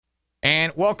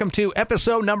And welcome to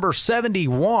episode number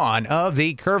 71 of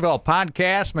the Kerrville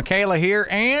Podcast. Michaela here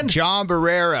and John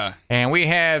Barrera. And we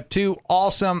have two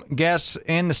awesome guests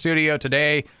in the studio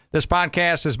today. This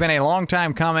podcast has been a long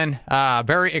time coming.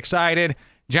 Very excited.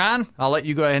 John, I'll let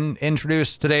you go ahead and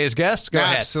introduce today's guests. Go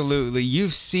ahead. Absolutely.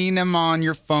 You've seen them on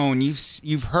your phone.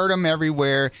 You've heard them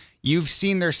everywhere. You've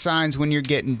seen their signs when you're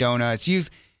getting donuts. You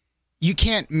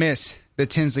can't miss the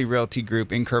Tinsley Realty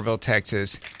Group in Kerrville,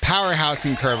 Texas. Powerhouse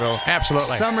in Kerrville. Absolutely.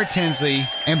 Summer Tinsley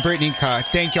and Brittany Ka,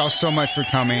 thank y'all so much for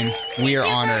coming. We are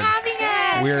honored. Thank you for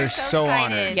having us. We're so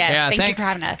honored. Yes, thank you for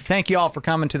having us. Thank you all for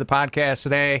coming to the podcast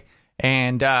today.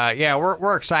 And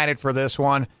we're excited for this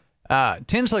one.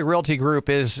 Tinsley Realty Group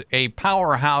is a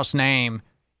powerhouse name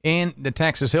in the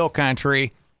Texas Hill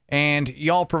Country, and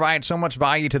y'all provide so much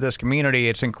value to this community.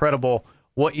 It's incredible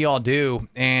what y'all do.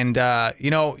 And,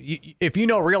 if you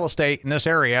know real estate in this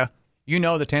area, you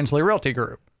know the Tinsley Realty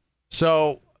Group.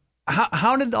 So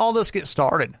how did all this get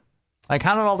started? Like,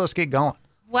 how did all this get going?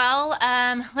 Well,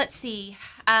 let's see.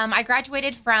 I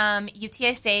graduated from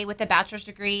UTSA with a bachelor's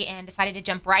degree and decided to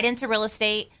jump right into real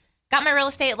estate, got my real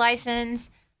estate license,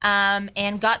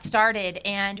 and got started.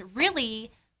 And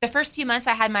really, the first few months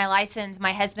I had my license,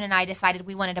 my husband and I decided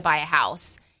we wanted to buy a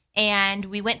house. And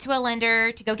we went to a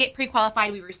lender to go get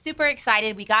pre-qualified. We were super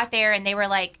excited. We got there, and they were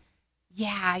like,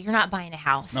 yeah, you're not buying a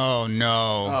house. Oh, no.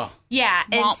 Oh. Yeah,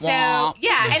 and Womp, so, womp.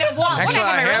 yeah, and when I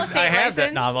had my real estate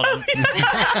license.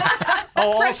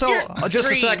 Also,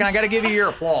 just a second, I got to give you your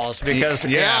applause because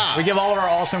Yeah. we give all of our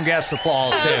awesome guests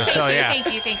applause too. Thank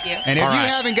you. And if All you right.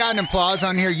 haven't gotten applause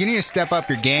on here, you need to step up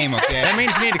your game, okay? That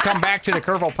means you need to come back to the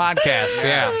Kerrville Podcast.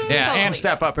 Yeah, Totally. and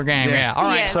step up your game. Yeah. Yeah. All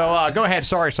right, Yes. so go ahead.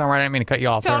 Sorry, Summer, I didn't mean to cut you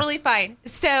off. there. Totally fine.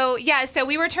 So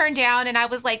we were turned down, and I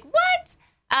was like, what?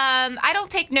 I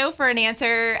don't take no for an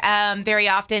answer very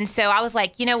often. So I was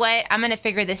like, you know what? I'm going to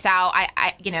figure this out.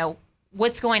 I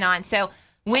what's going on? So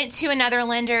went to another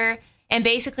lender, and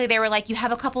basically they were like, you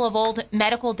have a couple of old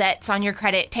medical debts on your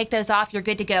credit. Take those off. You're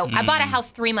good to go. I bought a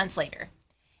house 3 months later.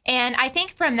 And I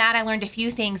think from that, I learned a few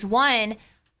things. One,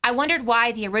 I wondered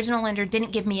why the original lender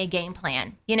didn't give me a game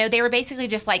plan. They were basically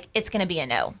just like, it's going to be a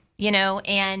no,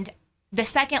 and the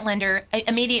second lender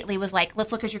immediately was like,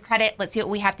 let's look at your credit. Let's see what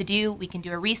we have to do. We can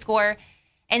do a rescore.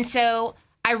 And so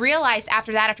I realized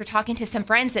after that, after talking to some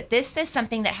friends, that this is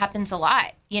something that happens a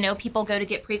lot. People go to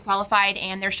get pre-qualified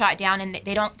and they're shot down and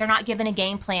they're not given a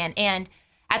game plan. And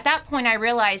at that point, I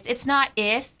realized it's not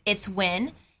if, it's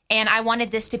when. And I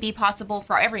wanted this to be possible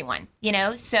for everyone,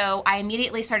 So I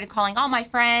immediately started calling all my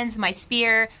friends, my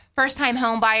sphere, first-time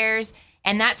home buyers.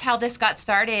 And that's how this got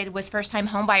started, was first-time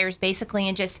home buyers basically,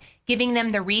 and just giving them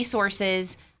the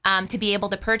resources to be able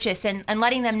to purchase and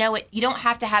letting them know you don't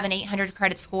have to have an 800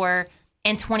 credit score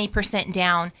and 20%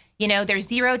 down. There's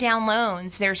zero down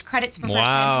loans. There's credits for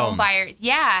first-time home buyers.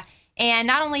 Yeah. And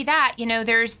not only that,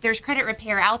 there's credit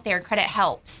repair out there, credit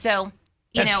help. So,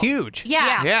 That's huge.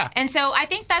 Yeah. And so I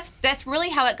think that's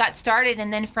really how it got started.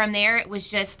 And then from there, it was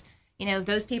just,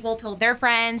 those people told their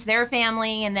friends, their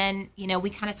family, and then, we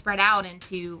kind of spread out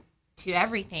into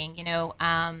everything,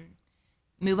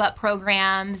 move up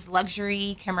programs,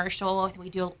 luxury, commercial. We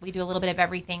do a little bit of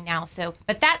everything now. So,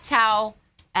 but that's how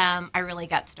I really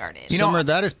got started. Summer,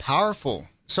 that is powerful.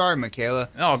 Sorry, Michaela.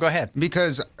 Oh, go ahead.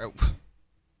 Because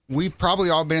we've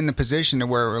probably all been in the position to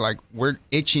where we're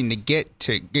itching to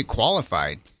get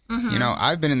qualified. Mm-hmm.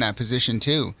 I've been in that position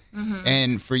too. Mm-hmm.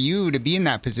 And for you to be in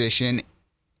that position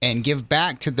and give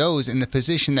back to those in the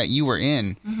position that you were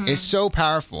in is so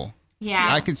powerful. Yeah.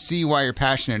 I could see why you're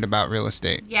passionate about real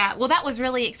estate. Yeah. Well, that was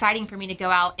really exciting for me to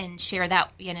go out and share that,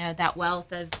 that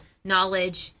wealth of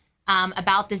knowledge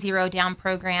about the zero down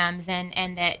programs and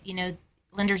that,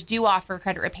 lenders do offer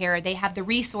credit repair. They have the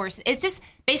resources. It's just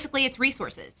basically it's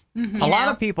resources. A lot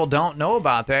of people don't know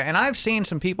about that. And I've seen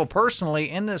some people personally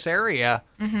in this area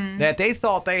that they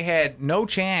thought they had no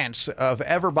chance of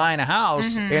ever buying a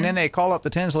house. And then they call up the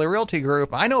Tinsley Realty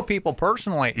Group. I know people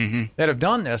personally that have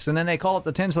done this. And then they call up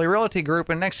the Tinsley Realty Group.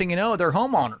 And next thing you know, they're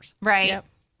homeowners. Right. Yep.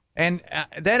 And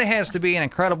that has to be an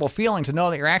incredible feeling to know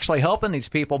that you're actually helping these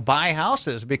people buy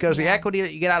houses, because the equity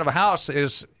that you get out of a house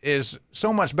is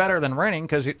so much better than renting,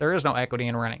 because there is no equity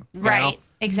in renting. Right.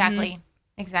 Exactly.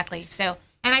 Exactly. So,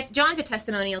 and John's a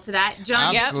testimonial to that.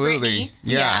 John, Absolutely. Brittany.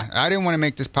 Yeah. I didn't want to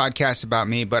make this podcast about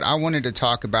me, but I wanted to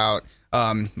talk about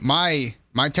my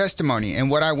testimony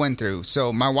and what I went through.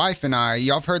 So my wife and I,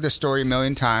 y'all have heard this story a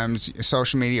million times,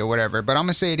 social media, whatever, but I'm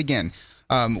going to say it again.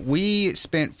 We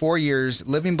spent 4 years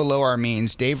living below our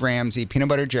means. Dave Ramsey, peanut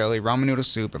butter jelly, ramen noodle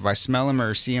soup. If I smell him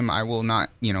or see him, I will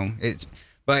not,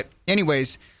 but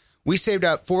anyways, we saved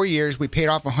up 4 years. We paid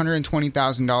off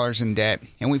 $120,000 in debt,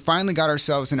 and we finally got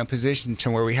ourselves in a position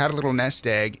to where we had a little nest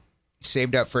egg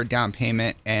saved up for a down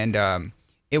payment. And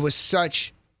it was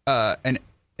such an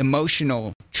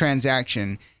emotional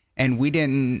transaction, and we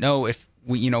didn't know if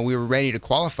we were ready to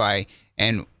qualify.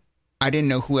 And I didn't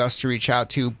know who else to reach out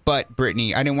to but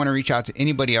Brittany. I didn't want to reach out to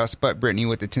anybody else but Brittany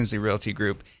with the Tinsley Realty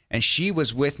Group. And she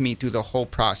was with me through the whole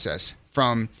process,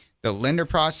 from the lender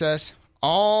process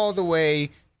all the way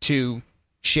to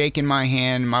shaking my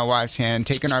hand, my wife's hand,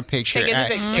 taking our picture,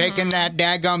 taking that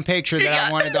daggum picture that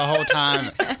I wanted the whole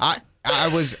time.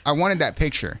 I wanted that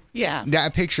picture. Yeah.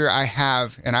 That picture I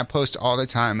have, and I post all the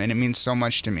time, and it means so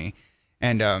much to me.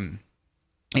 And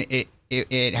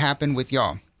it happened with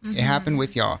y'all. Mm-hmm. It happened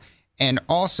with y'all. And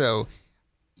also,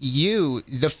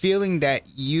 the feeling that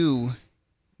you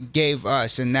gave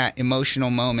us in that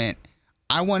emotional moment,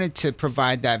 I wanted to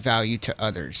provide that value to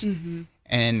others. Mm-hmm.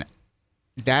 And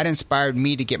that inspired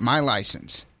me to get my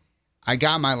license. I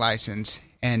got my license,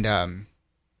 and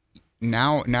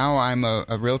now I'm a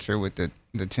realtor with the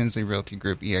Tinsley Realty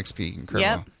Group, EXP in Kerrville.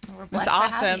 Yep. That's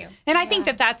awesome. And I think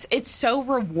it's so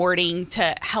rewarding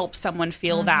to help someone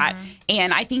feel that.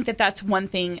 And I think that's one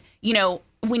thing,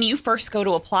 when you first go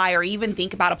to apply or even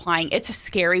think about applying, it's a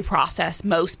scary process.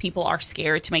 Most people are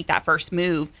scared to make that first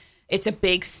move. It's a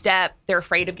big step. They're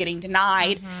afraid of getting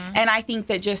denied. And I think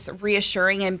that just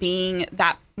reassuring and being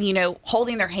that,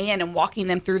 holding their hand and walking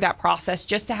them through that process,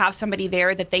 just to have somebody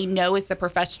there that they know is the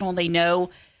professional, they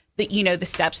know that, the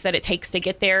steps that it takes to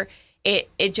get there,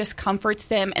 it just comforts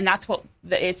them. And that's what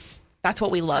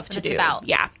we love to do. About.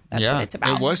 Yeah. That's what it's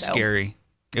about. It was scary.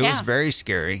 It was very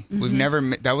scary.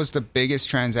 Mm-hmm. That was the biggest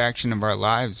transaction of our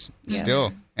lives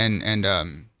still.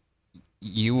 And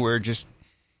you were just,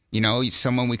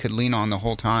 someone we could lean on the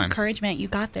whole time. Encouragement. You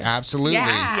got this. Absolutely.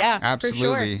 Yeah.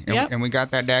 Absolutely. For sure. And we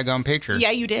got that daggone picture.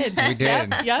 Yeah, you did. We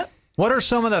did. Yep. What are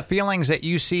some of the feelings that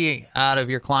you see out of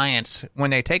your clients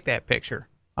when they take that picture?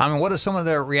 I mean, what have some of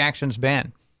their reactions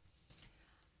been?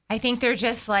 I think they're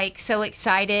just so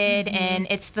excited and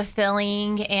it's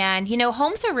fulfilling. And,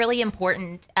 homes are really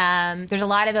important. There's a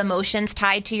lot of emotions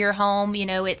tied to your home.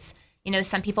 It's,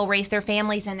 some people raise their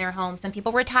families in their homes. Some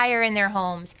people retire in their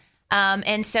homes.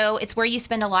 And so it's where you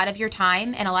spend a lot of your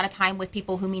time and a lot of time with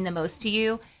people who mean the most to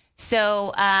you.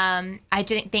 So I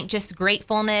think just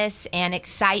gratefulness and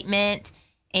excitement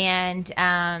and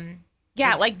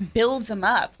builds them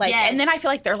up. And then I feel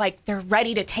like they're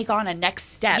ready to take on a next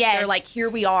step. Yes. They're like, here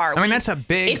we are. That's a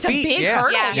big It's feat. a big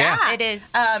hurdle. Yeah, it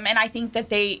is. And I think that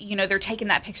they, they're taking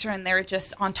that picture and they're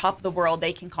just on top of the world.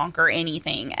 They can conquer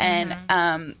anything. And,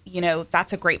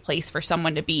 that's a great place for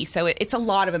someone to be. So it's a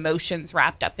lot of emotions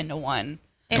wrapped up into one.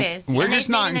 It is. We're and just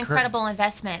they've not made an incredible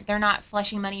investment. They're not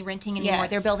flushing money, renting anymore. Yes.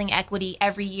 They're building equity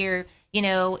every year,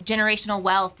 generational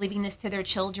wealth, leaving this to their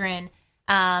children,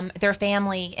 their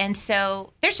family. And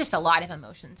so there's just a lot of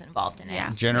emotions involved in it. Yeah.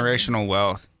 Generational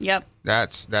wealth. Yep.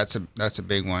 That's a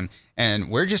big one. And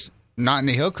we're just not in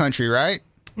the hill country, right?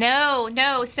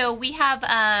 No. So we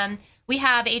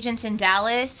have agents in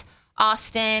Dallas,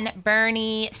 Austin,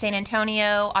 Boerne, San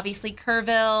Antonio, obviously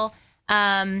Kerrville,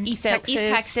 East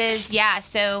Texas. Yeah.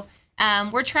 So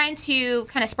we're trying to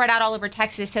kind of spread out all over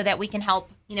Texas so that we can help,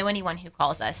 anyone who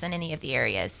calls us in any of the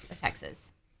areas of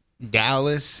Texas.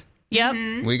 Dallas. Yep.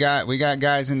 Mm-hmm. We got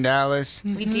guys in Dallas.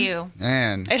 We do.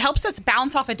 And it helps us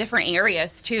bounce off of different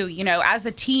areas too. As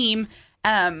a team,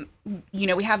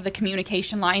 we have the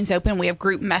communication lines open. We have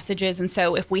group messages. And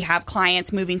so if we have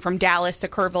clients moving from Dallas to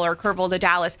Kerrville or Kerrville to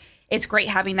Dallas, it's great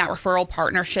having that referral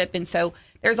partnership. And so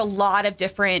there's a lot of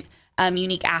different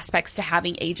unique aspects to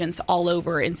having agents all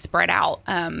over and spread out,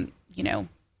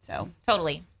 so.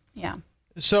 Totally. Yeah.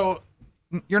 So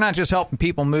you're not just helping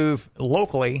people move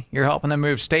locally, you're helping them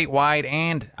move statewide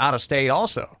and out of state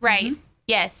also. Right. Mm-hmm.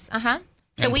 Yes. Uh-huh.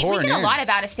 So we get a lot of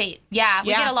out of state. Yeah, we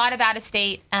get a lot of out of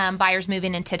state buyers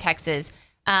moving into Texas.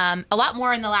 A lot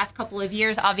more in the last couple of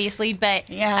years, obviously, but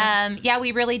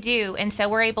we really do. And so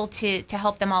we're able to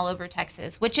help them all over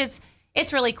Texas, which is,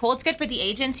 it's really cool. It's good for the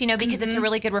agents, because it's a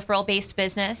really good referral-based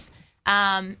business.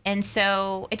 And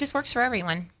so it just works for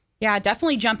everyone. Yeah,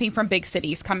 definitely jumping from big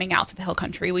cities coming out to the hill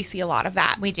country. We see a lot of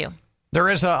that. We do. There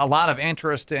is a lot of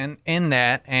interest in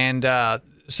that. And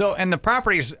and the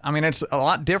properties, it's a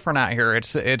lot different out here.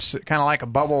 It's kind of like a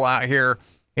bubble out here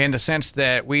in the sense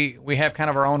that we have kind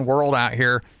of our own world out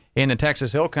here in the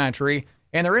Texas Hill Country.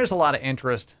 And there is a lot of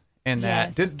interest in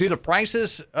that. Yes. Do the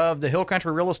prices of the Hill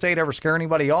Country real estate ever scare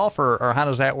anybody off, or how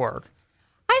does that work?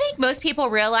 I think most people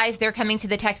realize they're coming to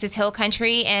the Texas Hill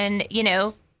Country and,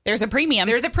 there's a premium.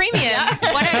 100%, but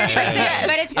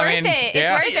it's worth it.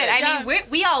 It's worth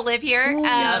it. We all live here.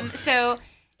 So,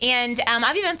 And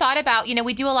I've even thought about,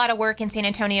 we do a lot of work in San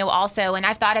Antonio also, and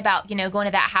I've thought about, going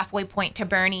to that halfway point to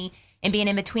Boerne and being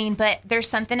in between. But there's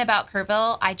something about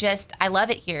Kerrville. I love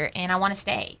it here, and I want to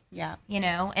stay. Yeah.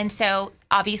 And so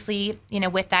obviously,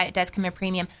 with that, it does come a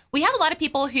premium. We have a lot of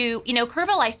people who,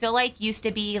 Kerrville, I feel like used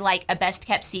to be like a best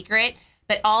kept secret,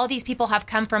 but all these people have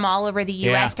come from all over the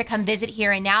U.S. to come visit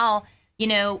here, and now,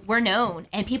 we're known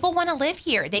and people want to live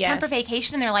here. They come for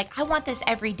vacation and they're like, I want this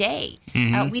every day.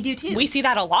 We do too. We see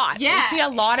that a lot. Yeah. We see a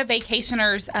lot of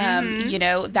vacationers,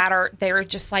 they're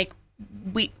just like,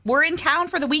 we're in town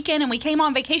for the weekend and we came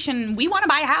on vacation. We want to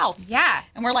buy a house. Yeah.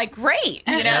 And we're like, great.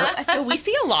 So we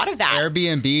see a lot of that.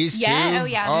 Airbnbs too. Yes. Oh,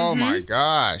 yeah. Oh my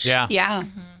gosh. Yeah. Yeah.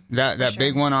 That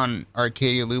big one on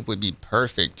Arcadia Loop would be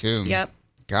perfect too. Yep.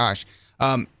 Gosh.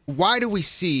 Why do we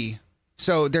see...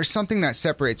 So there's something that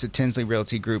separates the Tinsley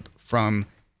Realty Group from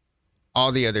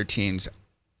all the other teams.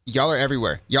 Y'all are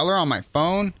everywhere. Y'all are on my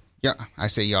phone. Yeah, I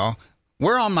say y'all.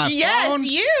 We're on my phone.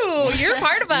 Yes, you're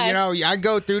part of us. I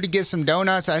go through to get some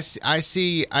donuts. I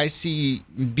see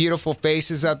beautiful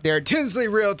faces up there. Tinsley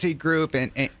Realty Group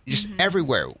and just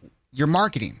everywhere. Your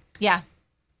marketing. Yeah.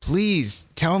 Please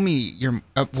tell me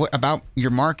about your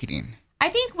marketing. I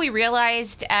think we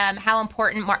realized how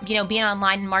important, being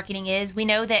online and marketing is. We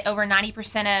know that over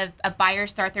 90% of buyers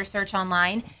start their search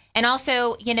online. And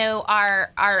also,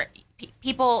 our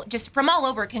people just from all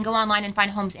over can go online and find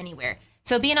homes anywhere.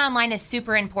 So being online is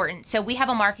super important. So we have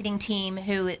a marketing team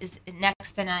who is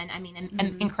next to none. I mean,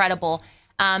 incredible.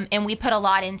 And we put a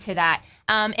lot into that.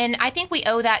 And I think we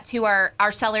owe that to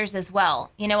our sellers as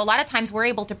well. A lot of times we're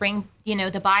able to bring,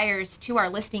 the buyers to our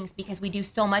listings because we do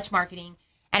so much marketing.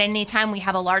 And at any time we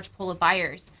have a large pool of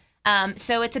buyers.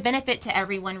 So it's a benefit to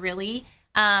everyone, really.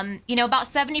 About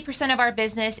 70% of our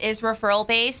business is referral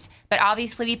based, but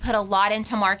obviously we put a lot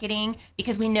into marketing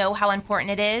because we know how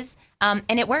important it is. And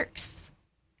it works,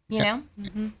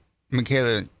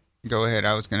 Michaela, go ahead.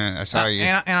 I saw you.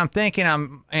 And I'm thinking,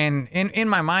 in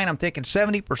my mind, I'm thinking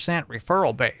 70%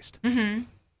 referral based. Mm-hmm.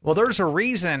 Well, there's a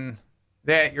reason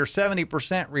that you're 70%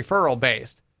 referral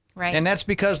based. Right. And that's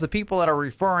because the people that are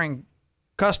referring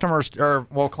customers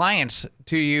or clients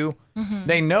to you,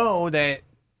 they know that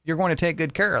you're going to take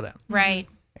good care of them. Right.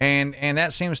 And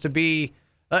that seems to be,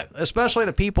 especially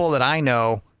the people that I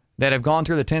know that have gone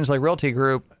through the Tinsley Realty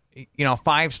Group,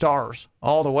 5 stars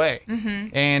all the way. Mm-hmm.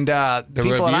 And the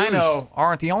people reviews. that I know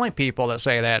aren't the only people that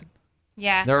say that.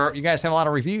 Yeah. You guys have a lot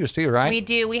of reviews too, right? We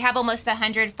do. We have almost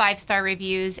 100 5-star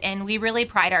reviews, and we really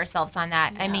pride ourselves on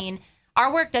that. Yeah. I mean,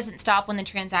 our work doesn't stop when the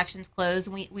transactions close.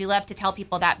 We love to tell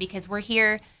people that because we're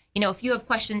here. If you have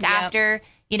questions after,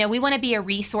 we want to be a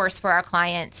resource for our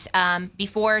clients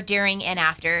before, during, and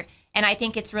after. And I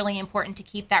think it's really important to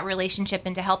keep that relationship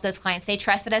and to help those clients. They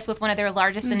trusted us with one of their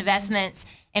largest investments,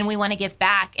 and we want to give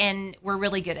back, and we're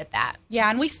really good at that. Yeah,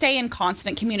 and we stay in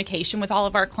constant communication with all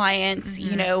of our clients,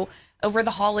 over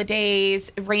the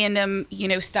holidays, random,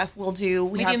 stuff we'll do.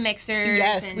 We do mixers.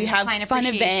 Yes, and we have fun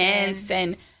events,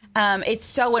 and it's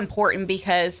so important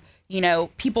because,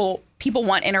 people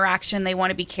want interaction. They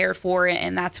want to be cared for,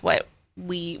 and that's what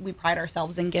we pride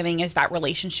ourselves in giving is that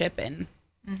relationship. And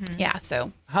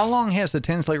so. How long has the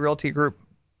Tinsley Realty Group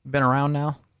been around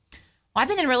now? Well, I've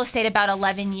been in real estate about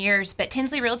 11 years, but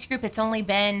Tinsley Realty Group, it's only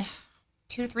been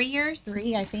 2 to 3 years.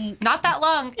 3, I think. Not that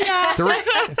long. Yeah.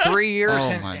 3 years.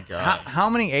 Oh my God. How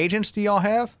many agents do y'all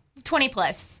have? 20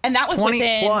 plus. And that was 20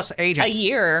 within plus agents. a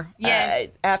year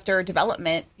after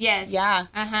development. Yes. Yeah.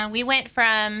 We went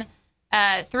from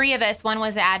 3 of us, one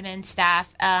was the admin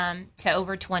staff, to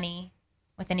over 20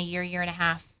 within a year and a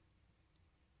half.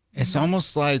 It's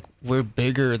almost like we're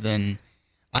bigger than...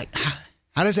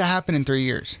 how does it happen in 3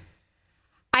 years?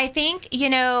 I think,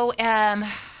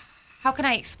 how can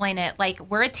I explain it? Like,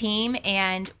 we're a team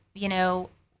and,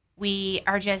 we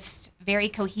are just very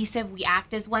cohesive. We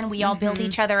act as one. We all build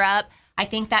each other up. I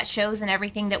think that shows in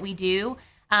everything that we do.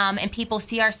 And people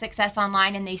see our success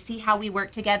online and they see how we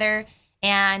work together.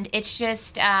 And it's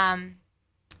just,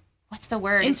 what's the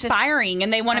word? Inspiring.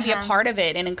 And they want to be a part of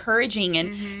it and encouraging.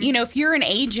 And, if you're an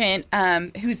agent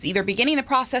who's either beginning the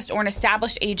process or an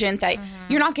established agent, that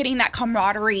you're not getting that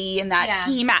camaraderie and that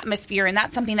team atmosphere, and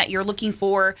that's something that you're looking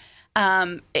for,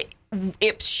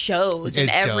 it shows in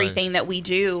everything that we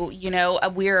do.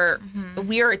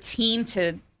 We're a team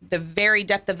to the very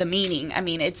depth of the meaning. I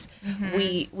mean, it's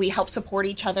we help support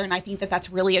each other, and I think that that's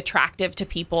really attractive to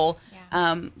people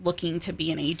looking to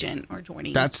be an agent or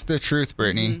joining. That's the truth,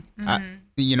 Brittany.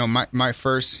 My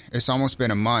first, it's almost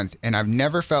been a month, and I've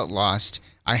never felt lost.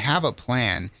 I have a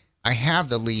plan. I have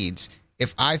the leads.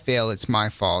 If I fail, it's my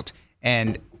fault,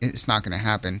 and it's not going to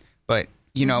happen. But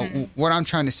what I'm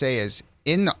trying to say is,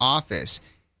 in the office,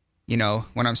 you know,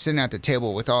 when I'm sitting at the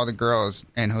table with all the girls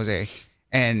and Jose,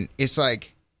 and it's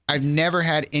like, I've never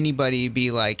had anybody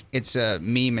be like, it's a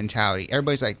me mentality.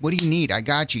 Everybody's like, what do you need? I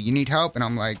got you. You need help? And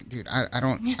I'm like, dude, I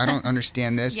don't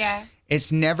understand this. Yeah.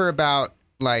 It's never about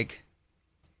like,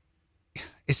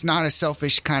 it's not a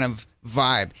selfish kind of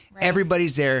vibe. Right.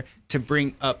 Everybody's there to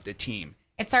bring up the team.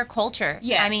 It's our culture.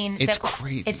 Yes. I mean, it's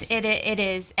crazy. It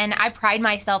is. And I pride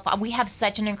myself. We have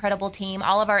such an incredible team.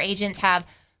 All of our agents have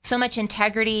so much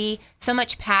integrity, so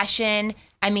much passion.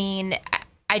 I mean,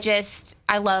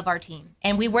 I love our team,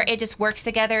 and it just works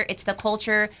together. It's the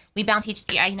culture. We bounce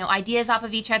ideas off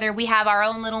of each other. We have our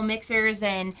own little mixers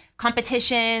and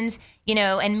competitions,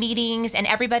 and meetings, and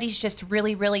everybody's just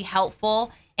really, really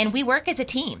helpful. And we work as a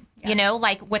team,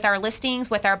 like with our listings,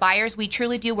 with our buyers, we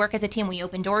truly do work as a team. We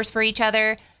open doors for each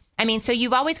other. I mean, so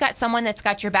you've always got someone that's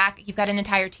got your back. You've got an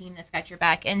entire team that's got your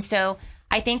back. And so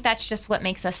I think that's just what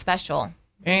makes us special.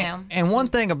 And one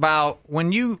thing about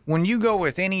when you go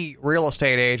with any real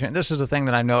estate agent, this is the thing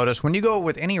that I noticed. When you go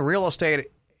with any real estate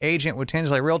agent with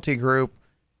Tinsley Realty Group,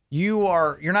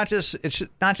 it's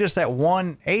not just that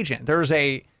one agent. There's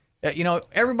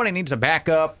everybody needs a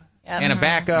backup and a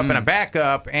backup and a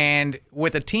backup. And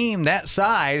with a team that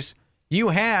size, you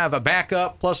have a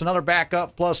backup plus another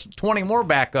backup plus 20 more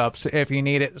backups if you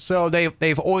need it. So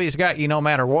they've always got you no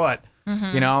matter what,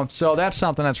 So that's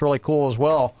something that's really cool as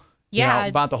well. Yeah,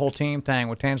 about the whole team thing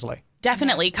with Tinsley.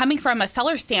 Definitely. Coming from a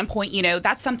seller standpoint,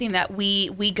 that's something that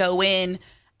we go in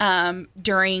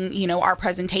during, our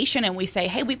presentation, and we say,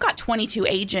 hey, we've got 22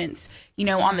 agents,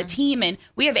 on the team, and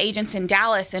we have agents in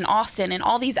Dallas and Austin and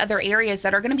all these other areas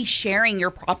that are going to be sharing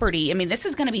your property. I mean, this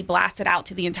is going to be blasted out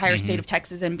to the entire state of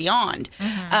Texas and beyond.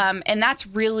 And that's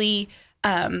really,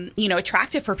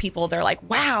 attractive for people. They're like,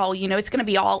 wow, it's going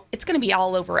to be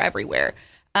all over everywhere.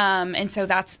 And so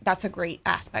that's a great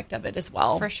aspect of it as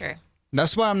well. For sure.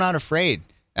 That's why I'm not afraid.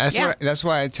 That's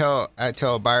why I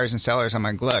tell buyers and sellers, I'm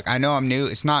like, look, I know I'm new.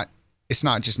 It's not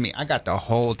just me. I got the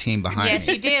whole team behind me. Yes,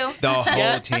 you do. The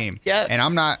whole team. Yep. And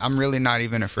I'm really not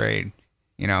even afraid.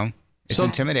 It's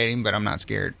intimidating, but I'm not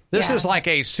scared. This is like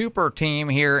a super team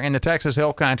here in the Texas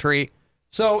Hill Country.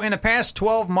 So in the past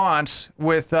 12 months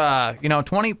with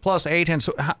 20 plus agents,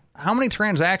 how many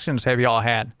transactions have y'all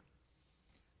had?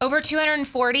 Over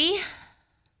 240.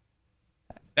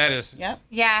 That is. Yep.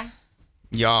 Yeah.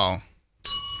 Y'all.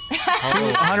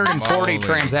 240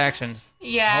 transactions.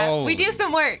 Yeah. Holy. We do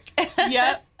some work.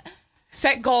 Yep.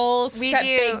 Set goals. Set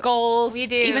big goals. We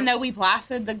do. Even though we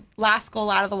blasted the last goal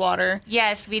out of the water.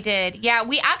 Yes, we did. Yeah,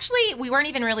 we weren't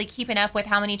even really keeping up with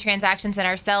how many transactions in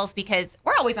ourselves because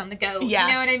we're always on the go. Yeah.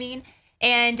 You know what I mean?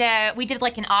 And we did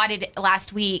like an audit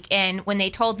last week, and when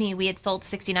they told me we had sold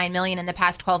 $69 million in the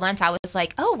past 12 months, I was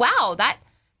like, oh wow, that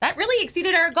really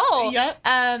exceeded our goal. Yep.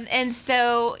 And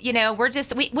so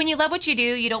when you love what you do,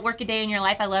 you don't work a day in your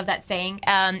life. I love that saying,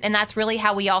 and that's really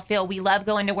how we all feel. We love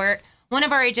going to work. One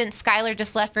of our agents, Skylar,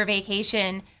 just left for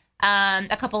vacation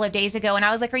a couple of days ago, and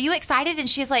I was like, "Are you excited?" And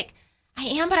she's like, I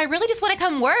am, but I really just want to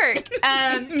come work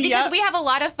because we have a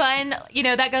lot of fun.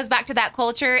 That goes back to that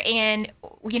culture, and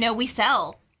we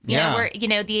sell.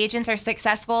 The agents are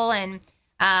successful, and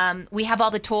we have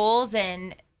all the tools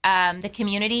and the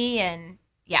community, and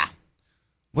yeah.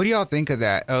 What do y'all think of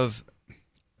that? I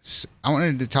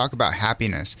wanted to talk about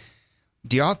happiness.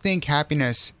 Do y'all think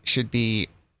happiness should be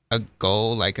a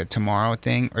goal, like a tomorrow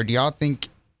thing, or do y'all think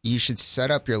you should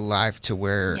set up your life to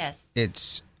where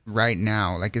it's right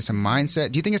now? Like it's a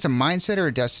mindset. Do you think it's a mindset or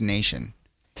a destination?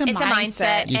 It's a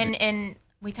mindset. And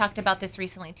we talked about this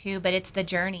recently too, but it's the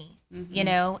journey,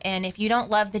 and if you don't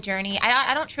love the journey,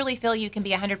 I don't truly feel you can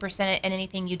be 100% in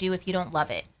anything you do if you don't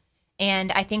love it.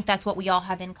 And I think that's what we all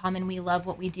have in common. We love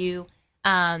what we do.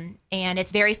 And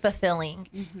it's very fulfilling.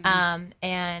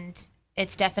 And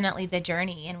it's definitely the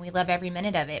journey, and we love every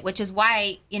minute of it, which is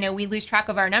why, we lose track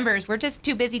of our numbers. We're just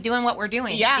too busy doing what we're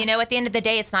doing. Yeah. At the end of the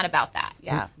day, it's not about that.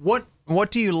 Yeah.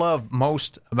 What do you love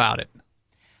most about it?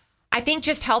 I think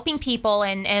just helping people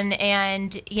and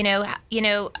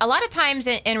a lot of times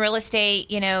in real estate,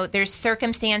 there's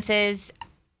circumstances,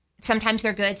 sometimes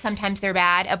they're good, sometimes they're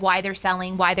bad, of why they're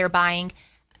selling, why they're buying,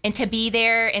 and to be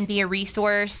there and be a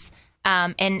resource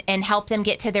and help them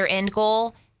get to their end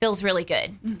goal feels really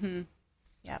good. Mm-hmm.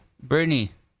 Yeah.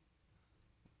 Brittany,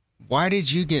 why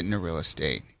did you get into real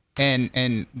estate?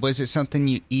 And was it something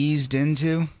you eased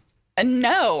into?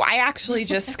 No, I actually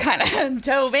just kind of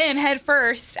dove in head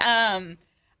first. I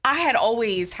had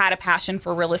always had a passion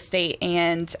for real estate,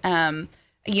 and I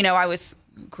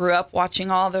grew up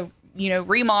watching all the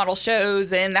remodel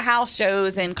shows and the house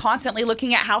shows and constantly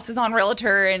looking at houses on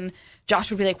Realtor. And Josh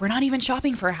would be like, we're not even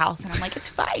shopping for a house. And I'm like, it's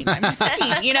fine. I'm just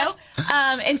looking,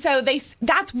 And so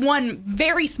that's one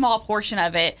very small portion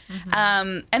of it.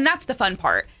 And that's the fun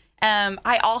part.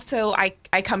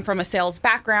 I come from a sales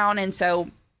background. And so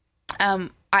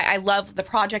I love the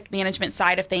project management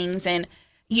side of things. And,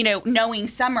 knowing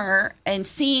Summer and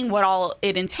seeing what all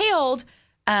it entailed,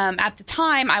 at the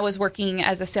time I was working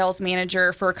as a sales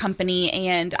manager for a company,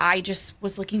 and I just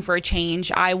was looking for a change.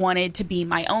 I wanted to be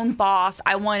my own boss.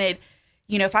 I wanted,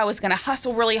 if I was going to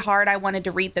hustle really hard, I wanted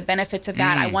to reap the benefits of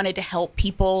that. I wanted to help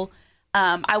people.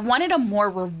 I wanted a more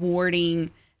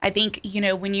rewarding, I think,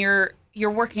 when you're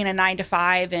working a 9 to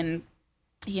 5 and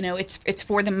it's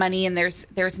for the money, and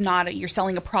there's not you're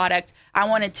selling a product. I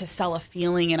wanted to sell a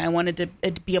feeling, and I wanted to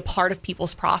be a part of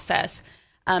people's process.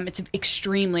 It's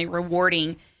extremely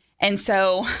rewarding. And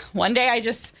so one day I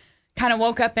just kind of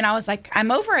woke up and I was like,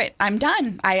 I'm over it. I'm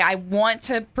done. I want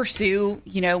to pursue,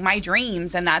 my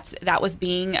dreams. And that was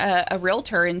being a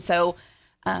realtor. And so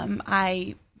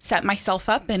I set myself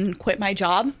up and quit my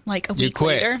job like a week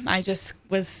later. I just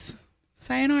was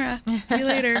sayonara. See you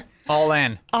later. All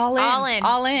in.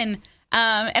 And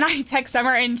I text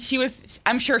Summer, and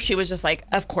I'm sure she was just like,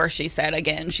 of course she said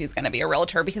again, she's going to be a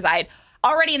realtor, because I'd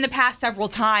already in the past several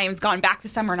times gone back to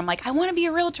Summer and I'm like, I want to be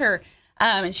a realtor.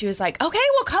 And she was like, okay,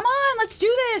 well, come on, let's do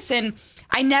this. And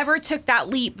I never took that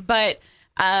leap, but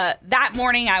that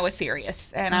morning I was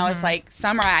serious. And I was like,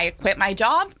 Summer, I quit my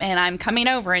job and I'm coming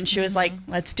over. And she was like,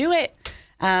 let's do it.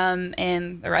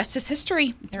 And the rest is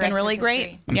history. It's been really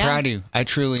great. I'm proud of you. I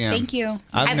truly am. Thank you.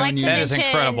 I'd like to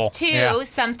mention, too,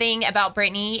 something about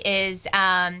Brittany is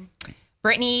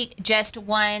Brittany just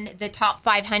won the top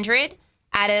 500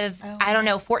 out of,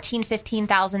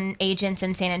 15,000 agents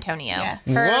in San Antonio. What?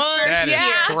 That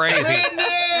is crazy.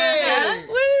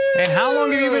 And how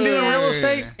long have you been doing real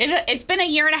estate? It's been a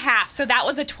year and a half. So that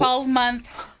was a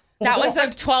 12-month. That was a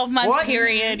 12-month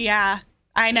period. Yeah,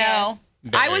 I know.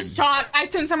 Yes. I was shocked. I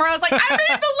sent Summer. I was like, I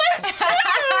made the list too.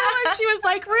 And she was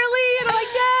like, really? And I'm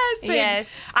like, yes. And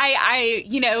yes. I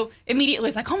immediately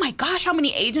was like, oh my gosh, how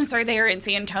many agents are there in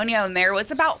San Antonio? And there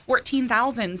was about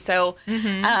 14,000. So,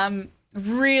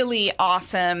 really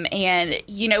awesome. And,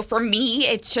 for me,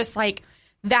 it's just like,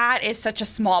 that is such a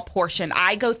small portion.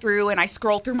 I go through and I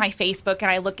scroll through my Facebook and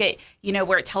I look at,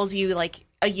 where it tells you like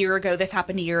a year ago, this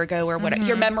happened a year ago, or what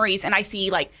your memories. And I see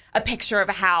like a picture of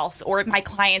a house or my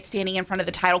client standing in front of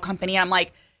the title company. And I'm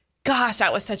like, gosh,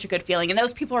 that was such a good feeling. And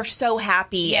those people are so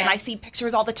happy. Yes. And I see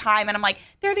pictures all the time and I'm like,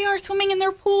 there they are swimming in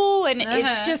their pool. And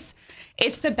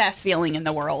it's the best feeling in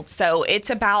the world. So it's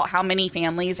about how many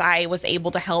families I was able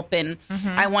to help. And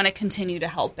I want to continue to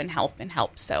help and help and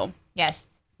help. So, yes.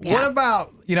 Yeah. What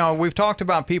about, we've talked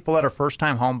about people that are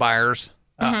first-time home buyers.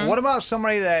 What about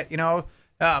somebody that,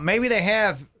 maybe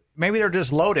they're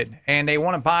just loaded and they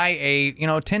want to buy a,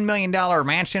 $10 million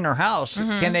mansion or house.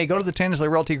 Can they go to the Tinsley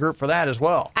Realty Group for that as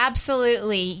well?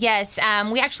 Absolutely. Yes.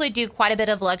 We actually do quite a bit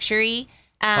of luxury.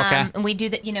 And we do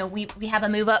that, we have a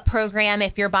move-up program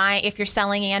if you're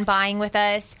selling and buying with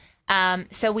us.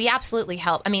 So we absolutely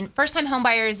help. I mean, first-time home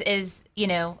buyers is,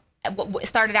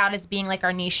 started out as being like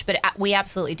our niche, but we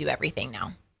absolutely do everything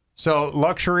now. So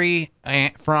luxury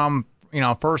from,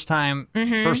 first time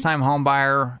home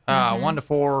buyer, 1 to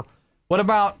 4. What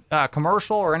about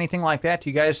commercial or anything like that? Do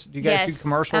you guys do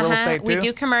commercial real estate too? We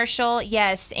do commercial,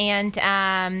 yes, and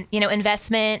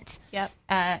investment. Yep.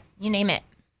 You name it.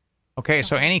 Okay,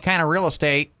 so any kind of real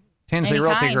estate, Tinsley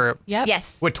Realty Group. Yep.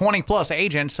 Yes. With 20 plus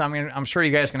agents, I mean, I'm sure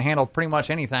you guys can handle pretty much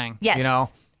anything.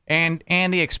 Yes. And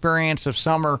the experience of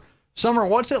Summer. Summer,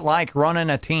 what's it like running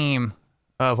a team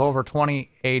of over 20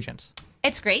 agents?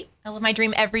 It's great. I live my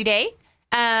dream every day.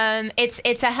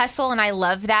 It's a hustle, and I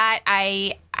love that.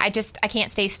 I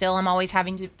can't stay still. I'm always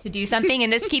having to do something,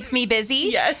 and this keeps me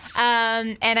busy. Yes.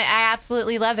 And I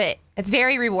absolutely love it. It's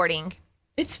very rewarding.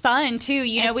 It's fun too.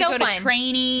 We go to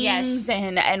trainings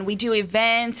and we do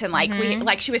events and we,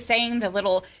 like she was saying, the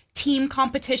little team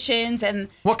competitions. And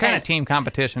what kind of team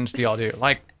competitions do y'all do?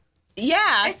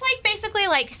 Yeah. It's basically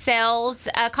sales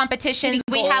competitions.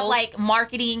 We have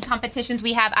marketing competitions.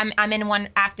 I'm in one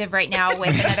active right now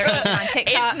with another agent on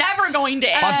TikTok. It's never going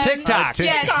to end. On TikTok.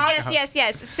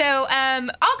 Yes. So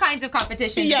all kinds of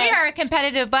competitions. Yes. We are a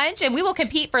competitive bunch and we will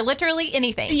compete for literally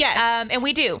anything. Yes. And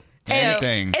we do.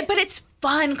 Anything. But it's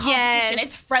fun competition. Yes.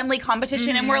 It's friendly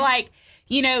competition. And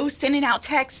we're sending out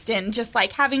texts and just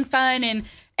having fun.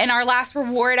 And our last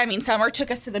reward, Summer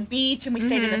took us to the beach and we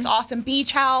stayed in this awesome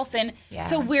beach house. And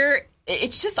so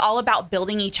it's just all about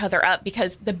building each other up,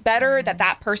 because the better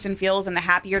that person feels and the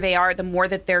happier they are, the more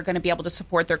that they're going to be able to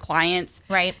support their clients.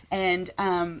 Right. And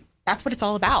that's what it's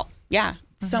all about. Yeah.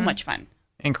 It's so much fun.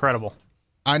 Incredible.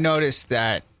 I noticed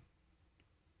that,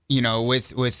 you know,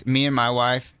 with me and my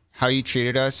wife, how you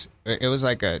treated us, it was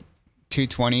like a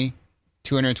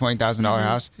 $220,000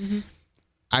 house.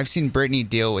 I've seen Brittany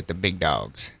deal with the big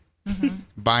dogs,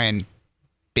 buying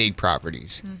big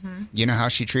properties. You know how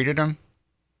she treated them?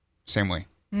 Same way.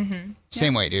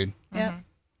 Same way, dude. Yep.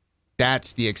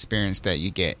 That's the experience that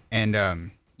you get.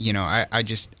 And, you know,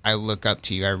 I look up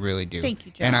to you. I really do. Thank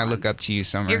you, John. And I look up to you,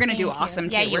 Summer. You're going to do awesome,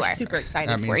 too. Yeah, you We're are. super excited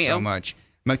That for means you. so much.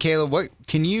 Michaela,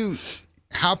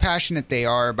 how passionate they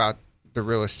are about the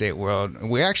real estate world.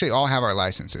 We actually all have our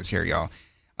licenses here, y'all.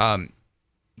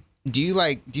 Do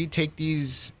you take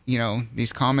these, you know,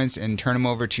 these comments and turn them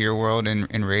over to your world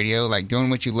in radio, like doing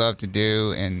what you love to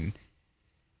do? And,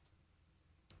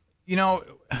 you know,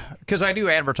 because I do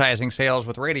advertising sales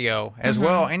with radio as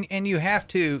well, and you have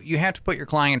to put your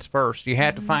clients first. You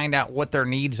have to find out what their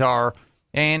needs are,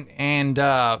 and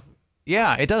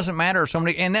yeah, it doesn't matter if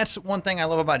somebody, and that's one thing I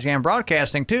love about Jam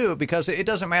Broadcasting too, because it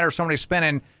doesn't matter if somebody's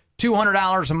spending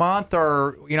 $200 a month,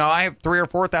 or, you know, I have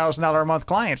 $3,000 or $4,000 a month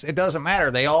clients. It doesn't matter.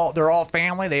 They're all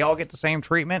family. They all get the same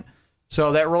treatment.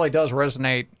 So that really does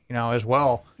resonate, you know, as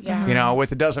well. Yeah. You know,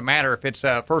 it doesn't matter if it's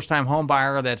a first time home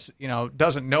buyer that's, you know,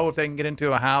 doesn't know if they can get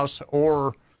into a house,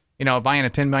 or, you know, buying a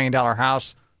 $10 million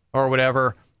house or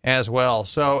whatever as well.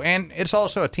 So, and it's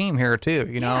also a team here too.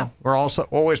 You know, we're also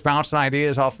always bouncing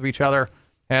ideas off of each other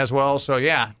as well. So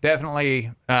yeah, definitely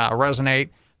resonate.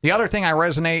 The other thing I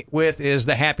resonate with is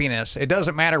the happiness. It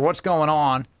doesn't matter what's going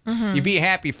on. You be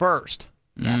happy first.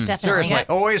 Yeah, definitely. Seriously, Yep.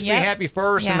 always be happy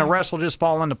first, and the rest will just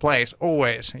fall into place.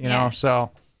 Always, you know. Yes. So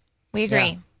We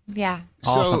agree. Yeah.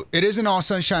 Awesome. So it isn't all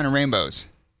sunshine and rainbows.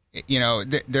 You know,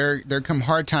 there come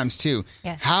hard times too.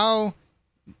 Yes. How,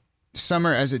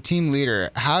 Summer, as a team leader,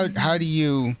 how do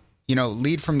you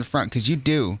lead from the front? Because you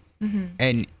do,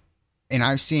 and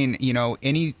I've seen, you know,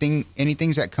 any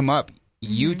things that come up,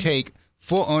 you take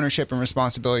full ownership and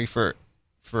responsibility for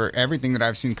everything that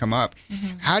I've seen come up.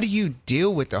 How do you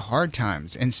deal with the hard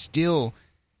times and still,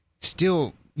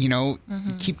 you know,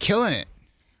 keep killing it?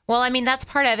 Well, I mean, that's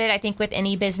part of it. I think with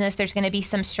any business, there's going to be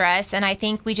some stress. And I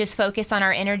think we just focus on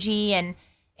our energy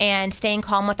and staying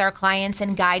calm with our clients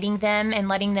and guiding them and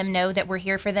letting them know that we're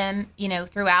here for them, you know,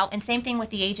 throughout. And same thing with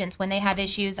the agents. When they have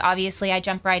issues, obviously I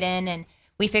jump right in and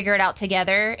we figure it out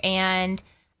together. And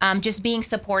just being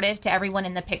supportive to everyone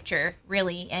in the picture,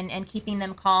 really, and keeping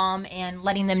them calm and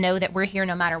letting them know that we're here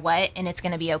no matter what, and it's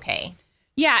going to be okay.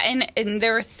 Yeah, and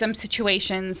there were some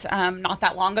situations not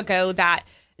that long ago that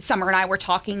Summer and I were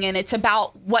talking, and it's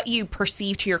about what you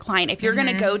perceive to your client. If you're going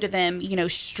to go to them, you know,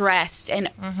 stressed and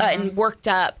worked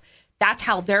up, that's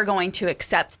how they're going to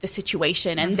accept the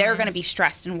situation, and they're going to be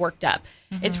stressed and worked up.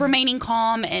 It's remaining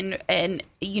calm and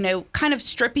you know, kind of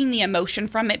stripping the emotion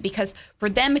from it, because for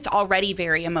them it's already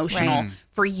very emotional. Right.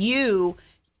 For you,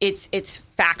 it's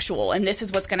factual, and this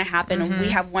is what's going to happen. And we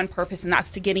have one purpose, and that's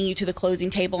to getting you to the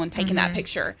closing table and taking that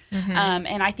picture.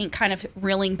 And I think kind of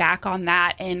reeling back on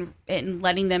that and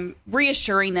letting them,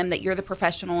 reassuring them that you're the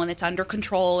professional and it's under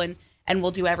control, and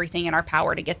we'll do everything in our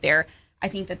power to get there. I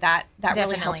think that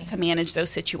really helps to manage those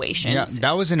situations. Yeah,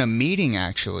 that was in a meeting,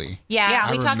 actually.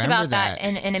 Yeah, we talked remember about that.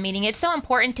 in a meeting. It's so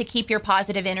important to keep your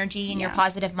positive energy and your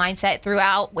positive mindset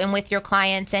throughout and with your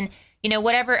clients. And, you know,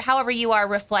 however you are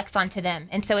reflects onto them.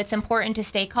 And so it's important to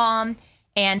stay calm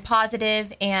and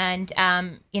positive and,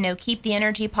 you know, keep the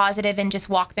energy positive and just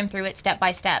walk them through it step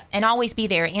by step. And always be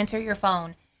there, answer your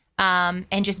phone,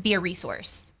 and just be a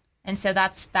resource. And so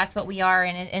that's what we are,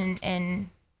 and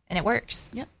it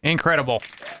works. Yep. Incredible.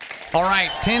 All right,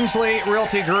 Tinsley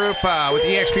Realty Group with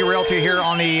eXp Realty here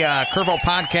on the Curvo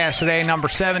podcast today, number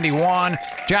 71.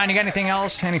 John, you got anything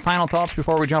else? Any final thoughts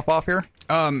before we jump off here?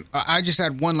 I just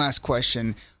had one last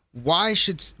question. Why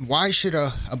should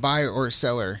a buyer or a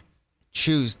seller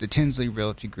choose the Tinsley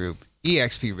Realty Group,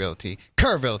 eXp Realty,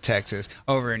 Kerrville, Texas,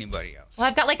 over anybody else? Well,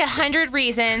 I've got like 100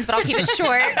 reasons, but I'll keep it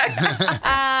short.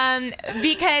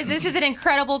 Because this is an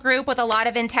incredible group with a lot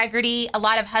of integrity, a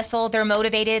lot of hustle. They're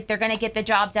motivated. They're going to get the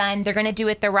job done. They're going to do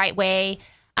it the right way.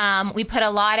 We put a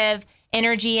lot of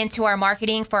energy into our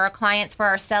marketing for our clients, for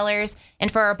our sellers,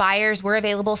 and for our buyers. We're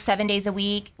available 7 days a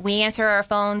week. We answer our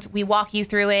phones. We walk you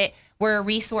through it. We're a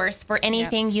resource for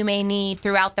anything you may need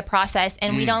throughout the process,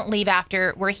 and we don't leave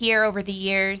after. We're here over the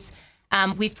years.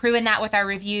 We've proven that with our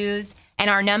reviews and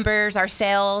our numbers, our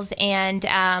sales, and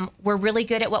we're really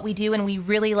good at what we do, and we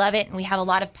really love it, and we have a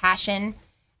lot of passion,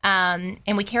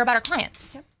 and we care about our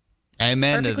clients.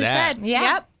 Amen Perfectly to that. said. Yeah.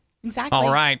 Yep. Exactly.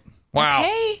 All right. Wow.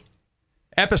 Okay.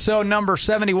 Episode number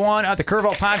 71 of the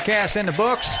Kerrville Podcast in the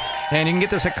books. And you can get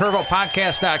this at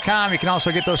KerrvillePodcast.com. You can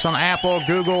also get this on Apple,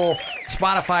 Google,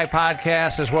 Spotify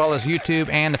podcasts, as well as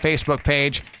YouTube and the Facebook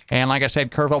page. And like I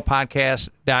said,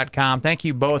 KerrvillePodcast.com. Thank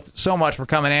you both so much for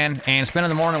coming in and spending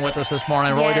the morning with us this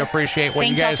morning. I really do appreciate what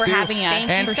you guys do. Thank you for having us.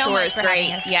 Thank you so much for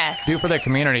having us. Yes. Do for the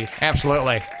community.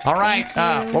 Absolutely. All right.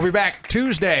 We'll be back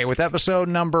Tuesday with episode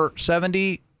number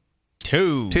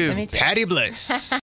 72. Patty Bliss.